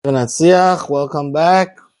V'Natzliach, welcome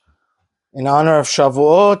back. In honor of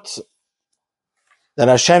Shavuot, that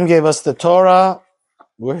Hashem gave us the Torah,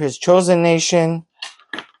 we're His chosen nation.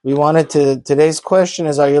 Today's question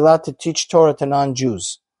is, are you allowed to teach Torah to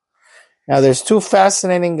non-Jews? Now there's two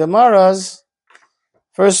fascinating Gemaras.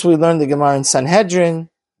 First we learned the Gemara in Sanhedrin,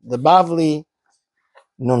 the Bavli,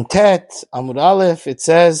 Nuntet, Amud Aleph. It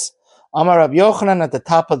says, Amar Rabbi Yochanan at the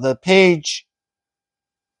top of the page,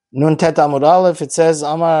 Nuntet Amud Aleph, it says,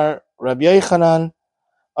 Amar Rabbi Yochanan,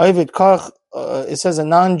 it says a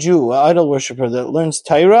non-Jew, an idol worshiper that learns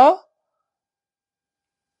Torah,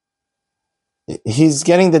 he's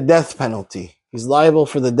getting the death penalty. He's liable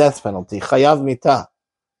for the death penalty. Chayav mitah.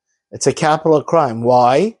 It's a capital crime.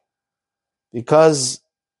 Why? Because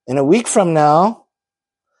in a week from now,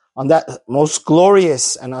 on that most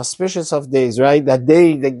glorious and auspicious of days, right? That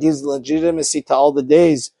day that gives legitimacy to all the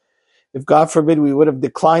days. If God forbid we would have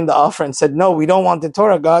declined the offer and said, no, we don't want the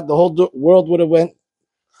Torah, God, the whole world would have went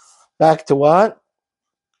back to what?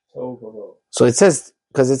 So it says,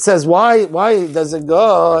 why does it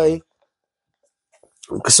go?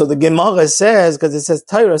 So the Gemara says, because it says,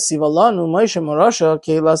 Torah sivalanu Moshe Morasha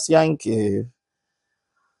Keilas Yankiv.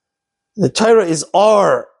 The Torah is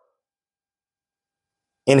our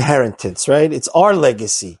inheritance, right? It's our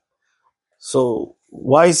legacy. So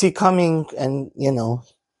why is he coming and,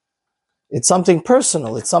 it's something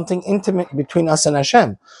personal. It's something intimate between us and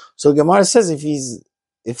Hashem. So Gemara says, if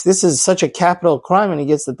this is such a capital crime and he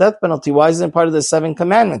gets the death penalty, why isn't it part of the 7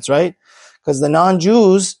 commandments, right? Because the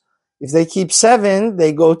non-Jews, if they keep 7,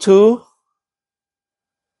 they go to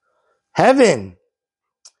heaven.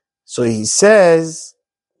 So he says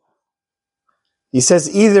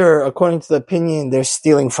either, according to the opinion, they're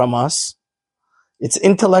stealing from us. It's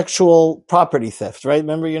intellectual property theft, right?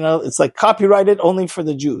 Remember, it's like copyrighted only for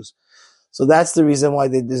the Jews. So that's the reason why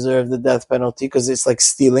they deserve the death penalty, because it's like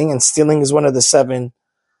stealing, and stealing is one of the 7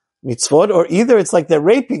 mitzvot. Or either it's like they're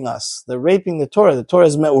raping us. They're raping the Torah. The Torah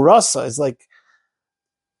is me'urasa. It's like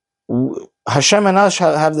Hashem and us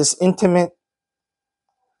have this intimate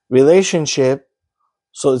relationship.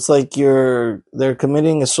 So it's like they're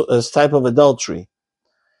committing a type of adultery.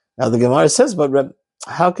 Now the Gemara says, but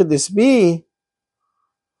how could this be?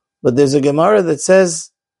 But there's a Gemara that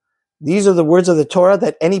says, these are the words of the Torah,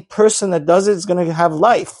 that any person that does it is going to have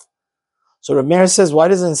life. So Reb Meir says, why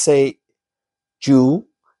doesn't it say Jew?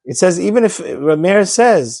 It says, even if Reb Meir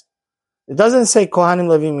says, it doesn't say Kohanim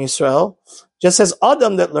Levim Yisrael, just says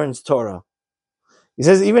Adam that learns Torah. He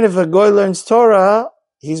says, even if a Goy learns Torah,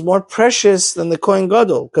 he's more precious than the Kohen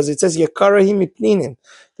Gadol, because it says Yakarahi Mipninim.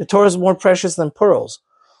 The Torah is more precious than pearls.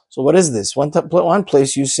 So what is this? One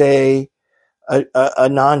place you say a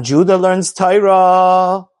non-Jew that learns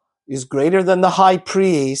Torah is greater than the high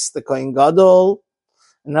priest, the Kohen Gadol.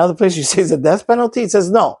 Another place you say is a death penalty. It says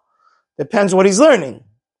no. Depends what he's learning.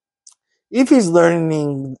 If he's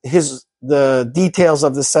learning the details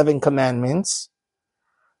of the 7 commandments,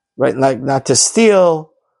 right? Like not to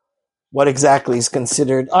steal, what exactly is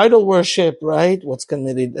considered idol worship, right? What's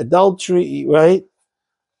committed adultery, right?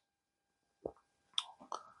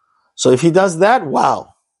 So if he does that,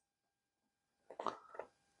 wow.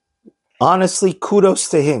 Honestly, kudos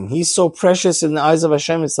to him. He's so precious in the eyes of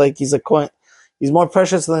Hashem. It's like he's more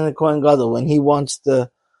precious than the Kohen Gadol when he wants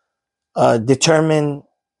to determine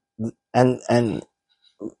and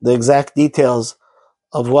the exact details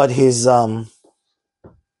of what his mitzvahs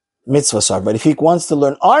are. But if he wants to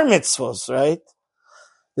learn our mitzvahs, right,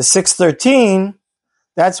 the 613,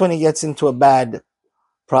 that's when he gets into a bad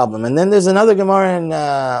problem. And then there's another Gemara in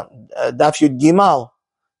Daf Yud Gimal,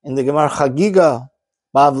 in the Gemara Chagiga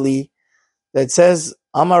Bavli, that says,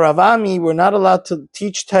 Amar Ravami, we're not allowed to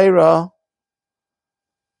teach Torah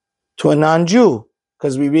to a non-Jew,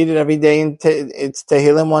 because we read it every day in it's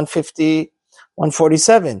Tehillim 150,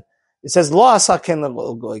 147. It says, Lo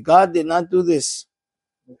asaken Goy. God did not do this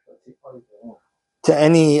to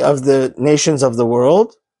any of the nations of the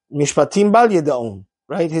world. Mishpatim bal yedaun,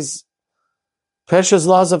 right? His precious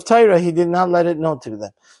laws of Torah, he did not let it know to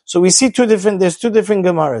them. So we see there's 2 different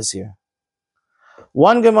Gemaras here.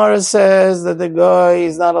 One Gemara says that the Goy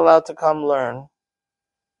is not allowed to come learn.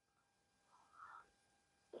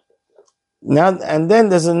 Now, and then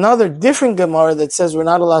there's another different Gemara that says we're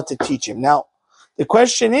not allowed to teach him. Now, the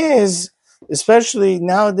question is, especially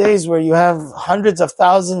nowadays where you have hundreds of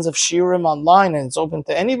thousands of shiurim online and it's open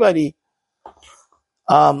to anybody,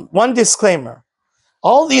 one disclaimer.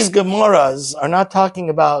 All these Gemaras are not talking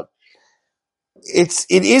about, it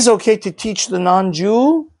is okay to teach the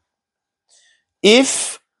non-Jew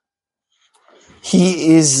if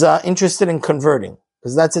he is interested in converting,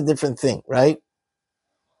 because that's a different thing, right?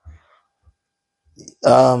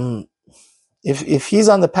 if he's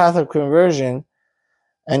on the path of conversion,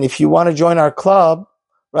 and if you want to join our club,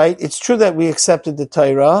 right? It's true that we accepted the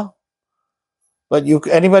Torah, but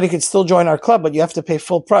anybody could still join our club, but you have to pay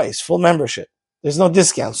full price, full membership. There's no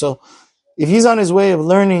discount. So if he's on his way of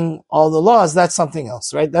learning all the laws, that's something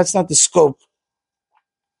else, right? That's not the scope.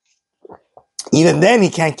 Even then, he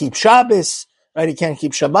can't keep Shabbos, right? He can't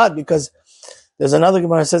keep Shabbat because there's another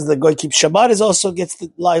Gemara that says the GOY keeps Shabbat is also gets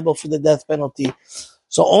liable for the death penalty.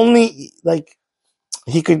 So only like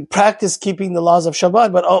he could practice keeping the laws of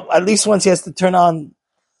Shabbat, but at least once he has to turn on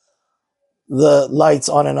the lights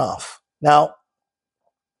on and off. Now,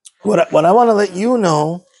 what I want to let you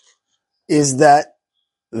know is that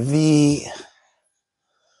the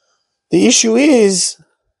issue is,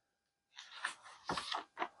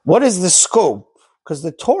 what is the scope? Because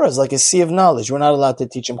the Torah is like a sea of knowledge. We're not allowed to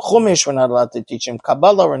teach him Chumash. We're not allowed to teach him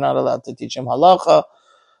Kabbalah. We're not allowed to teach him Halacha,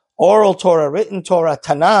 oral Torah, written Torah,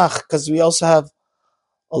 Tanakh, because we also have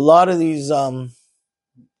a lot of these,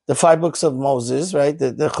 the 5 books of Moses, right?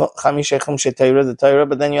 The Chamisha Chumshe Torah, the Torah,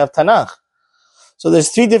 but then you have Tanakh. So there's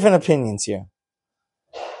 3 different opinions here.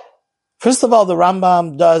 First of all, the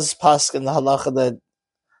Rambam does pass in the halacha that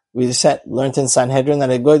we learned in Sanhedrin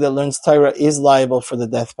that a goy that learns Torah is liable for the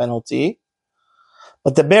death penalty.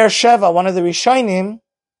 But the Be'er Sheva, one of the Rishonim,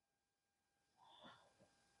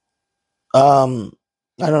 I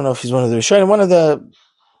don't know if he's one of the Rishonim, one of the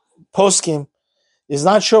poskim, is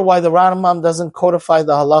not sure why the Rambam doesn't codify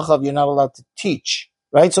the halacha of you're not allowed to teach,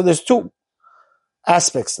 right? So there's 2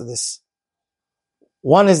 aspects to this.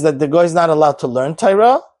 One is that the goy is not allowed to learn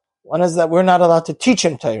Torah. One is that we're not allowed to teach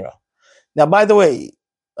him Torah. Now, by the way,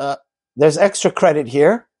 there's extra credit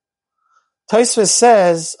here. Tosfos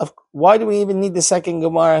says, why do we even need the second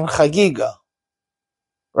Gemara in Chagiga?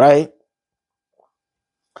 Right?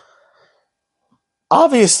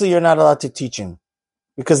 Obviously, you're not allowed to teach him.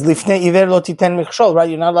 Because Lifnei Iver lo titen mikshol, right?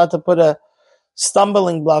 You're not allowed to put a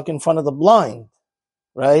stumbling block in front of the blind.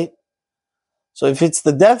 Right? So if it's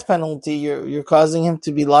the death penalty, you're causing him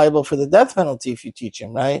to be liable for the death penalty if you teach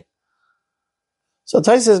him, right? So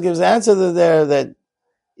Tosfos gives the answer there that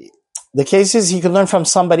the case is he can learn from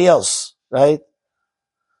somebody else, right?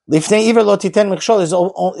 Lifnei Iver lo titen mikshol is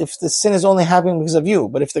if the sin is only happening because of you,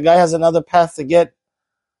 but if the guy has another path to get,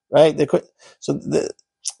 right? So the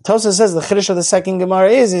Tosfos says the chiddush of the second Gemara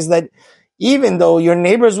is that even though your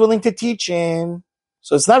neighbor is willing to teach him,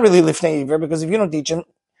 so it's not really Lifnei Iver, because if you don't teach him,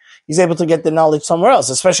 he's able to get the knowledge somewhere else,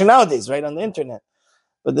 especially nowadays, right, on the internet.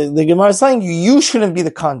 But the Gemara is telling you shouldn't be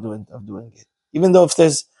the conduit of doing it, even though if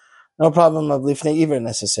there's no problem of Lifnei Iver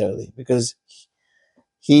necessarily, because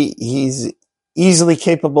he's easily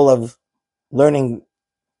capable of learning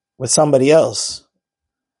with somebody else.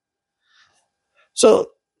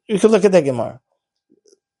 So you could look at that Gemara.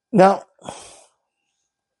 Now,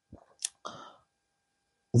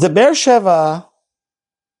 the Be'er Sheva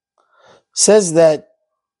says that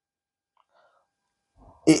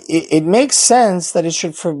it makes sense that it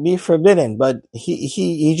should be forbidden, but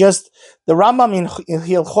he just, the Rambam in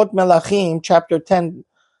Hilchot Melachim, chapter 10,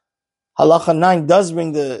 halacha 9, does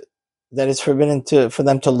bring that it's forbidden for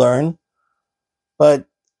them to learn, but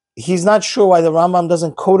he's not sure why the Rambam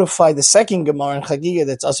doesn't codify the second Gemara in Chagiga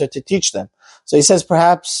that's usher to teach them. So he says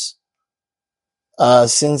perhaps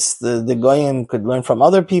since the Goyim could learn from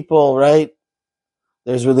other people, right,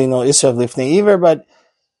 there's really no issue of Lifnei Iver, but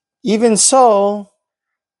even so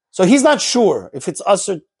he's not sure if it's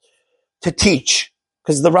usher to teach,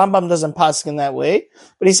 because the Rambam doesn't pass in that way.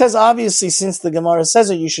 But he says, obviously, since the Gemara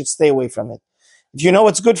says it, you should stay away from it. If you know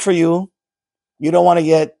what's good for you, you don't want to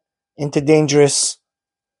get into the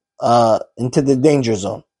danger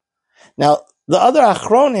zone. Now, the other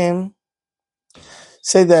Achronim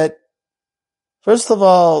say that, first of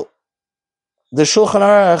all, the Shulchan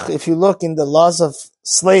Aruch, if you look in the laws of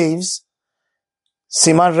slaves,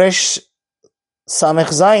 Siman Resh Samech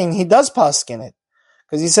Zayin, he does paskin it.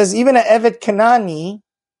 Because he says even an Evet Kanani,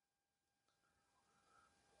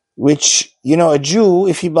 which, a Jew,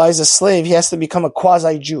 if he buys a slave, he has to become a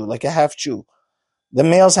quasi-Jew, like a half-Jew. The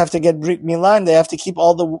males have to get Brit Milah, and they have to keep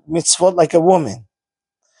all the mitzvot like a woman.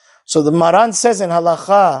 So the Maran says in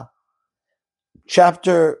Halacha,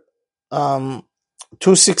 chapter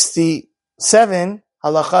 267,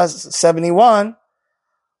 Halacha 71,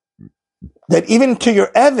 that even to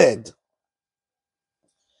your Eved,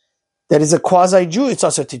 that is a quasi-Jew, it's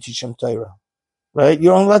also to teach him Torah, right?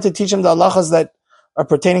 You're only allowed to teach him the halachas that are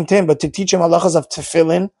pertaining to him, but to teach him halachas of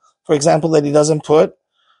tefillin, for example, that he doesn't put,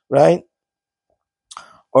 right?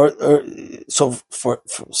 So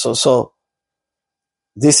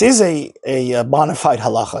this is a bona fide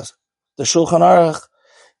halachas. The Shulchan Aruch,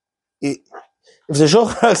 If the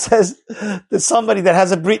Shulchan Aruch says that somebody that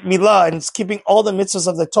has a Brit Milah and is keeping all the mitzvahs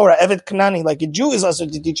of the Torah, Evet Kanani, like a Jew is also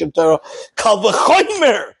to teach him Torah, Kal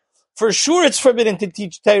v'chomer, for sure it's forbidden to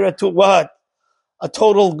teach Torah to what? A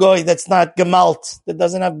total goy that's not gemalt, that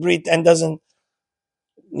doesn't have Brit and doesn't,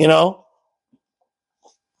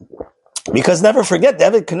 because never forget,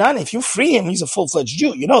 David Kanani, if you free him, he's a full-fledged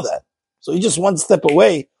Jew. You know that. So he's just one step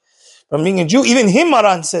away from being a Jew. Even him,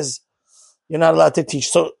 Maran says, you're not allowed to teach.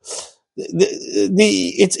 So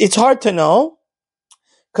it's hard to know,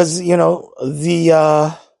 because,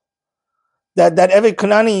 that Eved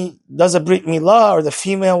Kanani does a Brit Milah, or the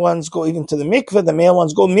female ones go even to the mikveh, the male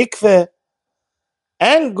ones go mikveh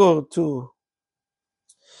and go to.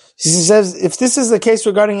 He says, if this is the case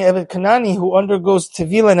regarding Eved Kanani who undergoes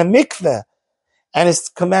tevilah in a mikveh and is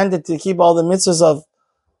commanded to keep all the mitzvahs of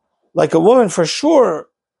like a woman, for sure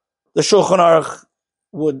the Shulchan Aruch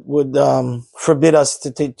would forbid us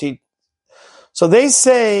to teach. So they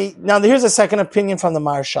say, now here's a second opinion from the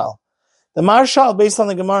Marshal. The Marshal, based on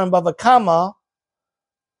the Gemara in Bava Kama,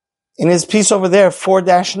 in his piece over there,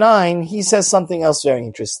 4-9, he says something else very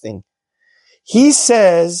interesting. He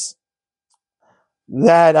says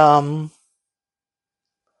that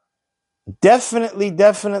definitely,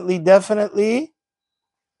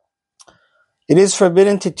 it is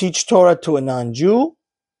forbidden to teach Torah to a non-Jew,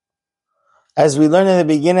 as we learned in the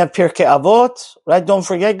beginning of Pirkei Avot, right? Don't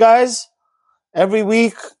forget, guys, every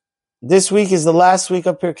week, this week is the last week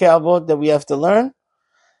of Pirkei Avot that we have to learn.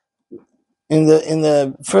 In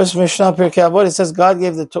the first Mishnah, Pirkei Avot, it says God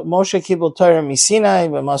gave the Moshe Kibul Torah Misinai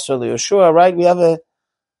v'Masar LeYoshua, right? We have a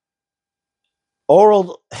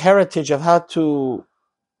oral heritage of how to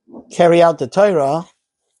carry out the Torah,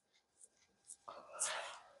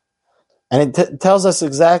 and it tells us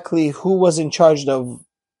exactly who was in charge of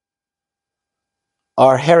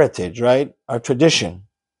our heritage, right? Our tradition.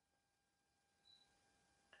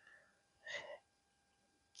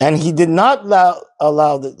 And he did not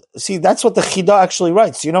allow see, that's what the Chidah actually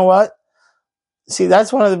writes. You know what? See,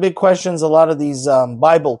 that's one of the big questions a lot of these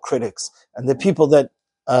Bible critics and the people that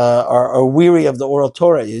are weary of the oral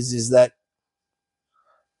Torah is that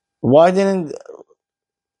why did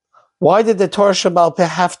the Torah Shabbal Peh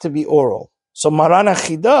have to be oral? So Marana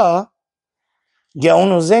Chidah,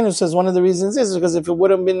 Geonu Zenu, says one of the reasons is because if it would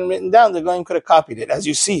have been written down, the Goyim could have copied it. As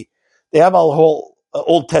you see, they have a whole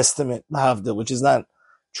Old Testament, Mahavda, which is not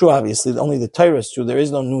true, obviously. Only the Torah is true. There is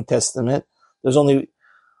no New Testament. There's only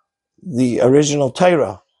the original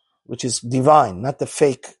Torah, which is divine, not the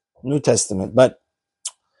fake New Testament. But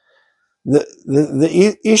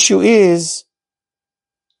the issue is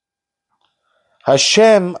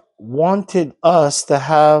Hashem wanted us to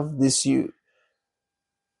have this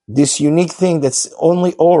unique thing that's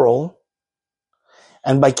only oral,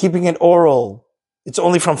 and by keeping it oral, it's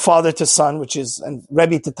only from father to son, which is, and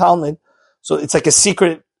Rebbe to Talmud, so it's like a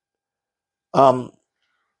secret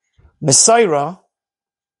Messiah.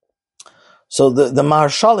 So the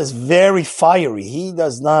Marshal is very fiery. He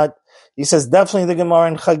says definitely the Gemara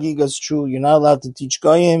in Chagiga is true. You're not allowed to teach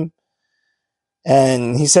Goyim.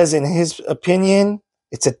 And he says in his opinion,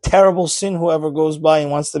 it's a terrible sin whoever goes by and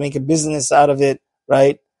wants to make a business out of it,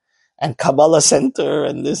 right? And Kabbalah Center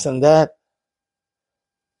and this and that.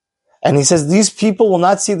 And he says these people will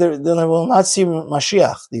not see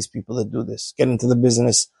Mashiach, these people that do this, get into the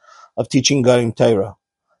business of teaching Goyim Torah.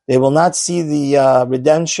 They will not see the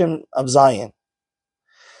redemption of Zion.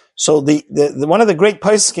 So the one of the great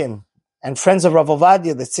poskim and friends of Rav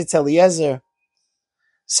Ovadia, the Tzitz Eliezer,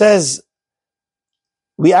 says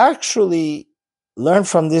we actually learn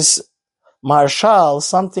from this Marshal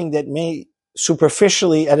something that may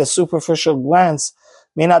superficially, at a superficial glance,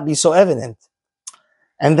 may not be so evident.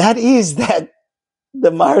 And that is that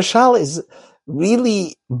the Marshal is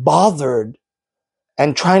really bothered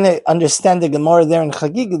and trying to understand the Gemara there in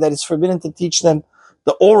Chagiga that it's forbidden to teach them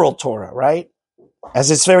the oral Torah, right?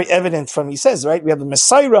 As it's very evident from, he says, right? We have a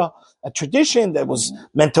Messiah, a tradition that was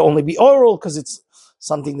meant to only be oral because it's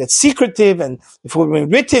something that's secretive, and if it would have been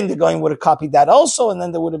written, the Goyim would have copied that also, and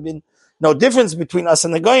then there would have been no difference between us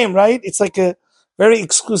and the Goyim, right? It's like a very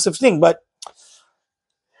exclusive thing. But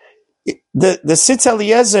the Sitz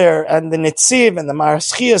Eliezer and the Netziv and the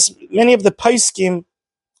Maraschiyas, many of the Paiskim,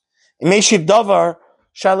 Meshiv Davar,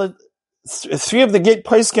 three of the great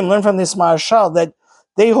Paiskim learn from this Marshal that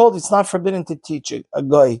they hold it's not forbidden to teach a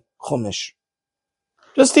Goy Chumash.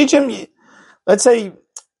 Just teach him. Let's say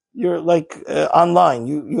you're like online,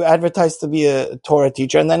 you advertise to be a Torah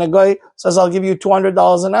teacher, and then a guy says, I'll give you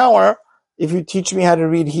 $200 an hour if you teach me how to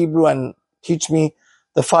read Hebrew and teach me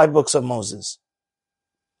the 5 books of Moses.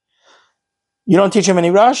 You don't teach him any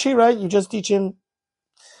Rashi, right? You just teach him.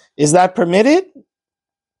 Is that permitted?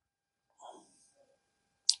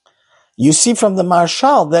 You see from the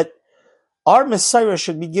Marshal that our Messiah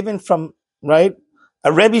should be given from, right?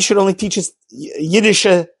 A Rebbe should only teach us Yiddish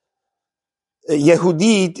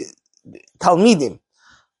Yehudi Talmidim.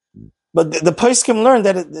 But the poskim learn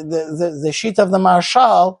that the sheet of the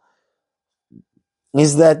Marshal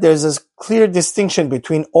is that there's a clear distinction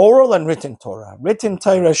between oral and written Torah. Written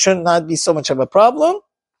Torah should not be so much of a problem,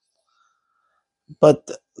 but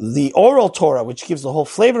the oral Torah, which gives the whole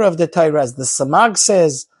flavor of the Torah, as the Samag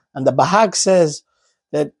says and the Bahag says,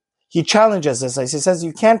 that he challenges us. He says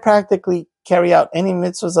you can't practically carry out any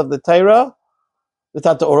mitzvahs of the Torah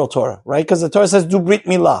without the oral Torah, right? Because the Torah says do Brit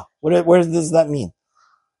Milah. Where does that mean?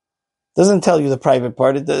 It doesn't tell you the private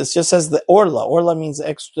part. It just says the Orla. Orla means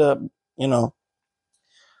extra, Or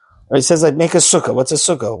it says like make a sukkah. What's a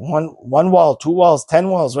sukkah? One wall, 2 walls, 10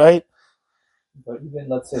 walls, right? But even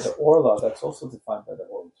let's say the Orla, that's also defined by the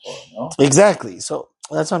oral Torah, no? Exactly. So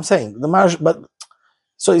that's what I'm saying.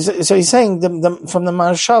 So he's saying from the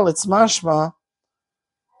Marshal, it's mashma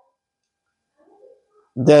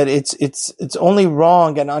that it's only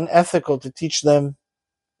wrong and unethical to teach them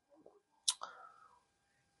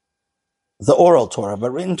the oral Torah,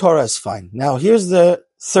 but written Torah is fine. Now here's the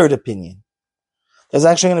third opinion. There's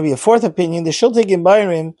actually going to be a fourth opinion. The Shultei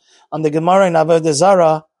Gembarim on the Gemara in Avodah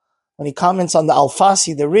Zarah, when he comments on the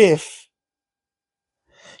Alfasi, the Rif,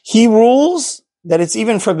 he rules that it's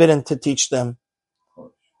even forbidden to teach them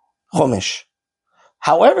Chumash.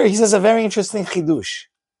 However, he says a very interesting chidush.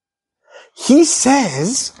 He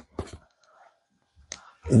says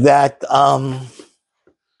that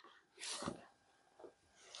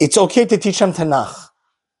it's okay to teach them Tanakh.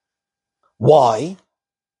 Why?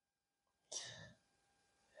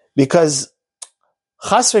 Because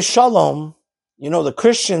Chas v'Shalom, the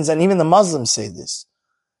Christians and even the Muslims say this.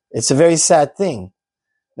 It's a very sad thing.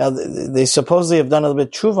 Now, they supposedly have done a little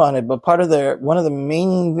bit of tshuva on it, but one of the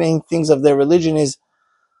main things of their religion is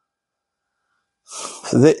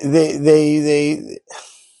they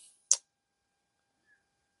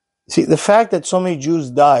see the fact that so many Jews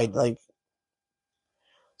died.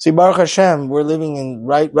 Baruch Hashem, we're living in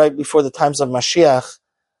right before the times of Mashiach,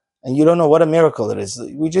 and you don't know what a miracle it is.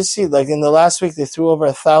 We just see, like in the last week, they threw over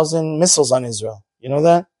 1,000 missiles on Israel. You know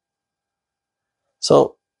that?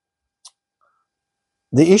 So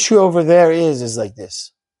the issue over there is like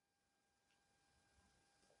this.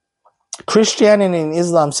 Christianity and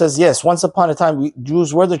Islam says, yes, once upon a time,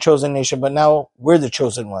 Jews were the chosen nation, but now we're the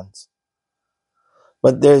chosen ones.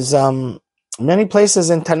 But there's many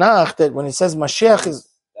places in Tanakh that when it says Mashiach is...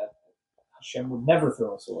 that Hashem would never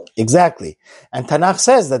throw us away. Exactly. And Tanakh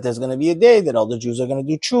says that there's going to be a day that all the Jews are going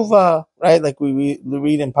to do tshuva, right? Like we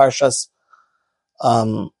read in Parshas,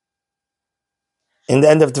 in the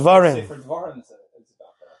end of Devarim. For Devarim, it's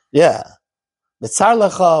about that. Yeah. B'tzar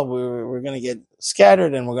lecha, we're going to get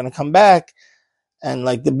scattered and we're going to come back. And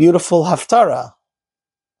like the beautiful Haftarah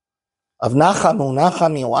of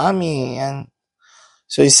Nachamu, Ami. And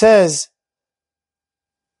so he says,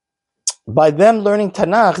 by them learning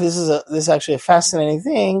Tanakh, this is actually a fascinating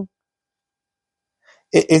thing.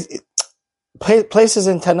 Places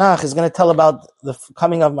in Tanakh is going to tell about the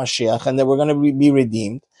coming of Mashiach and that we're going to be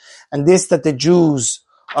redeemed. And this, that the Jews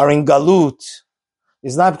are in Galut,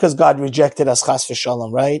 is not because God rejected us, chas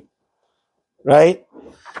v'shalom, right? Right?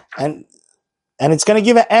 And it's going to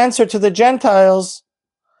give an answer to the Gentiles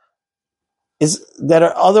that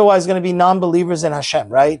are otherwise going to be non-believers in Hashem,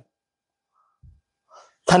 right?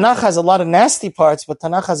 Tanakh has a lot of nasty parts, but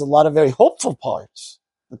Tanakh has a lot of very hopeful parts.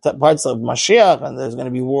 The parts of Mashiach, and there's going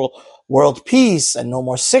to be world peace, and no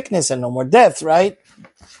more sickness, and no more death, right?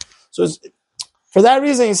 So for that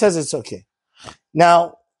reason, he says it's okay.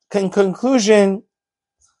 Now, in conclusion,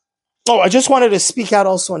 I just wanted to speak out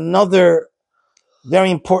also another very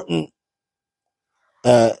important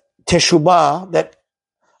teshubah that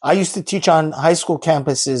I used to teach on high school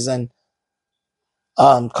campuses and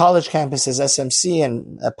college campuses, SMC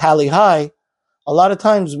and Pali High. A lot of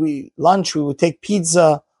times we would take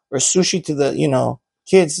pizza or sushi to the,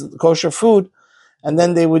 kids, kosher food, and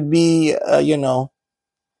then they would be,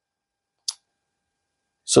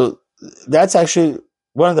 so that's actually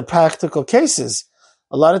one of the practical cases.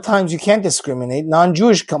 A lot of times you can't discriminate.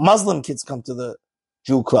 Non-Jewish, Muslim kids come to the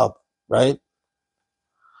Jew club, right?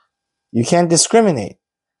 You can't discriminate.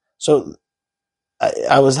 So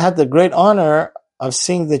I had the great honor of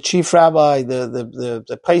seeing the chief rabbi,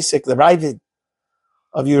 the Paisik, the Ravid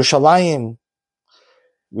of Yerushalayim,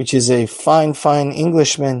 which is a fine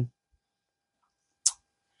Englishman.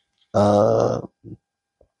 Have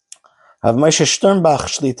Moshe Sternbach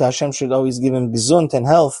Shlita, Hashem should always give him gesund and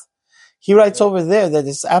health. He writes over there that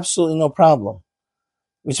it's absolutely no problem.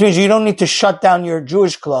 Which means you don't need to shut down your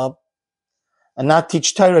Jewish club and not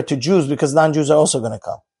teach Torah to Jews because non-Jews are also going to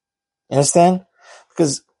come. You understand?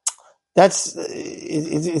 Because that's...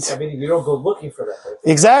 it's I mean, you don't go looking for them.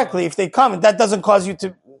 exactly. If they come, that doesn't cause you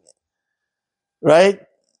to... Right?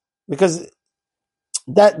 Because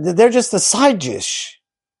they're just a side dish.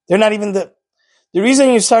 They're not even the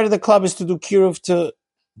reason you started the club is to do kiruv to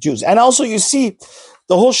Jews. And also you see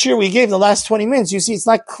the whole shir we gave the last 20 minutes, you see it's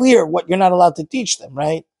not clear what you're not allowed to teach them,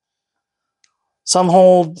 right? Some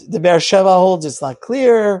hold, the Be'er Sheva holds it's not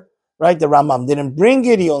clear, right? The Rambam didn't bring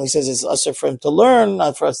it. He only says it's usher for him to learn,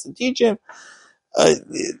 not for us to teach him.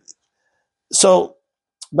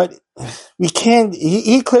 But we can't,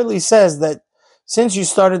 he clearly says that since you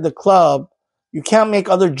started the club, you can't make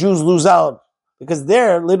other Jews lose out because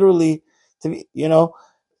they're literally,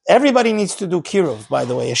 everybody needs to do kiruv, by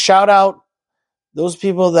the way. A shout out, those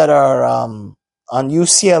people that are on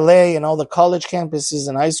UCLA and all the college campuses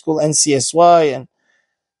and high school, NCSY, and,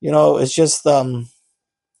 it's just,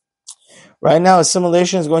 right now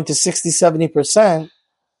assimilation is going to 60-70%.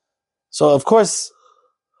 So, of course,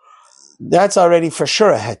 that's already for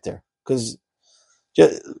sure a heter because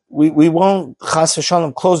we won't chas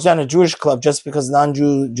v'shalom close down a Jewish club just because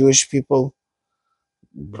non-Jewish people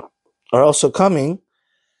are also coming.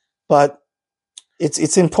 But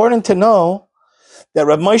it's important to know that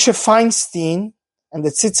Rav Moshe Feinstein and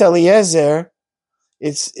the Tzitz Eliezer,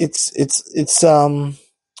 it's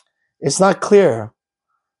not clear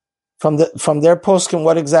from their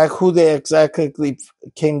poskim who they exactly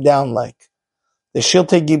came down like. The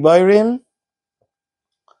Shiltei Gibayrim,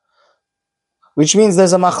 which means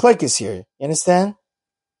there's a machlekes here. You understand?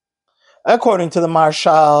 According to the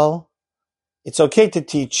Marshal, it's okay to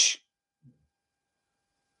teach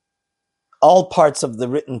all parts of the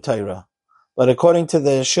written Torah. But according to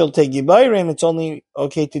the Shiltei Gibayrim, it's only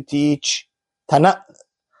okay to teach Tanakh,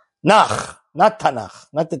 not Tanakh,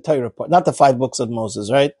 not the Torah part, not the 5 books of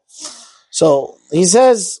Moses, right? So he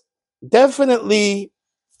says, definitely,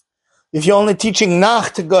 if you're only teaching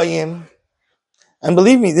Nach to Goyim, and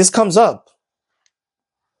believe me, this comes up,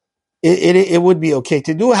 it would be okay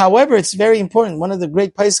to do. However, it's very important. One of the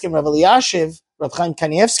great Paiskim, Rav Eliashiv, Rav Chaim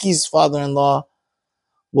Kanievsky's father-in-law,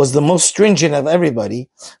 was the most stringent of everybody,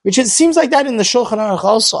 which it seems like that in the Shulchan Aruch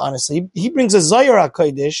also, honestly. He brings a Zohar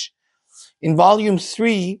HaKodesh in volume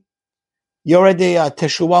 3, Yoredei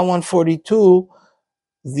Teshuvah 142.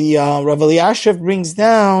 The Rav Eliashiv brings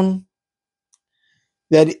down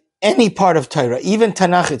that any part of Torah, even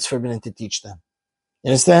Tanakh, it's forbidden to teach them.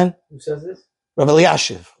 You understand? Who says this? Rav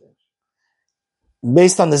Eliashiv.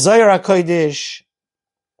 Based on the Zohar HaKodesh.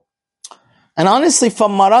 And honestly,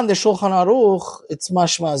 from Maran, the Shulchan Aruch, it's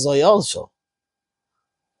mashma Zohar also.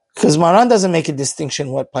 Because Maran doesn't make a distinction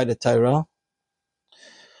what part of Torah.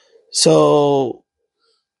 So,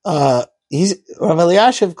 Rav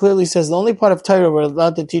Eliashiv clearly says the only part of Torah we're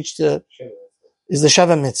allowed to teach is the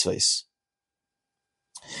Sheva Mitzvahs.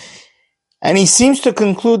 And he seems to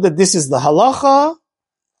conclude that this is the halacha,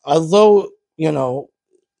 although,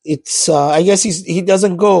 it's, I guess he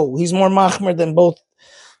doesn't go. He's more machmer than both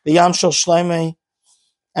the Yam Shel Shloimeh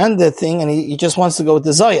and the thing, and he just wants to go with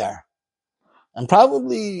the Zohar. And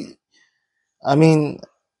probably,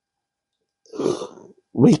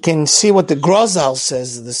 we can see what the Grozal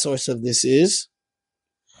says the source of this is.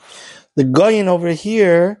 The Goyin over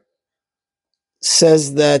here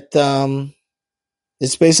says that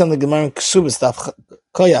it's based on the Gemara in Ksubas Daf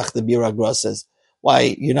Koyach, the Bira Gros says,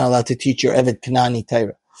 why you're not allowed to teach your Eved Kanani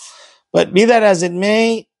Torah. But be that as it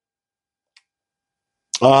may,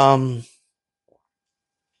 according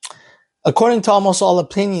to almost all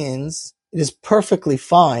opinions, it is perfectly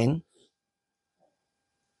fine.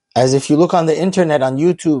 As if you look on the internet, on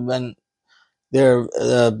YouTube, and the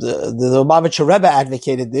Lubavitcher Rebbe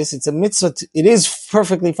advocated this, it's a mitzvah. It is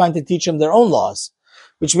perfectly fine to teach them their own laws,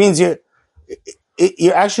 which means you're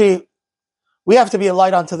actually, we have to be a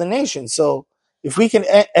light unto the nation. So if we can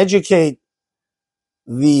educate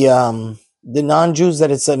the non-Jews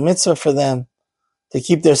that it's a mitzvah for them to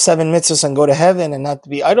keep their 7 mitzvahs and go to heaven and not to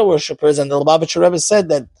be idol worshippers, and the Lubavitcher Rebbe said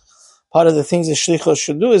that part of the things the shlichos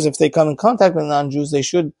should do is if they come in contact with non-Jews, they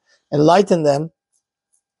should enlighten them.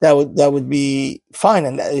 That would be fine.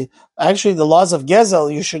 And actually, the laws of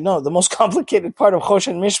Gezel, you should know, the most complicated part of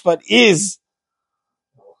Choshen Mishpat is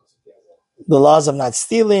the laws of not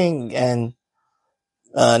stealing and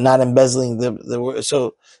not embezzling the word.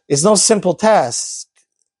 So it's no simple task.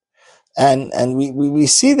 And we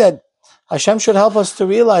see that Hashem should help us to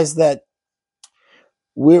realize that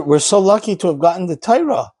we're so lucky to have gotten the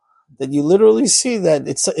Torah that you literally see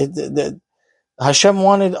that Hashem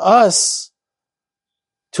wanted us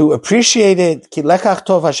to appreciate it. Ki lekach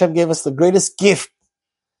tov, Hashem gave us the greatest gift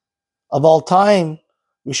of all time.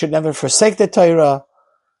 We should never forsake the Torah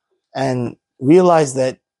and realize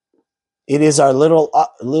that it is our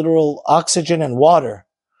literal oxygen and water,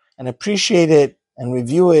 and appreciate it and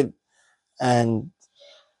review it and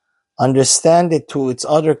understand it to its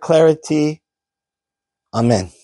utter clarity. Amen.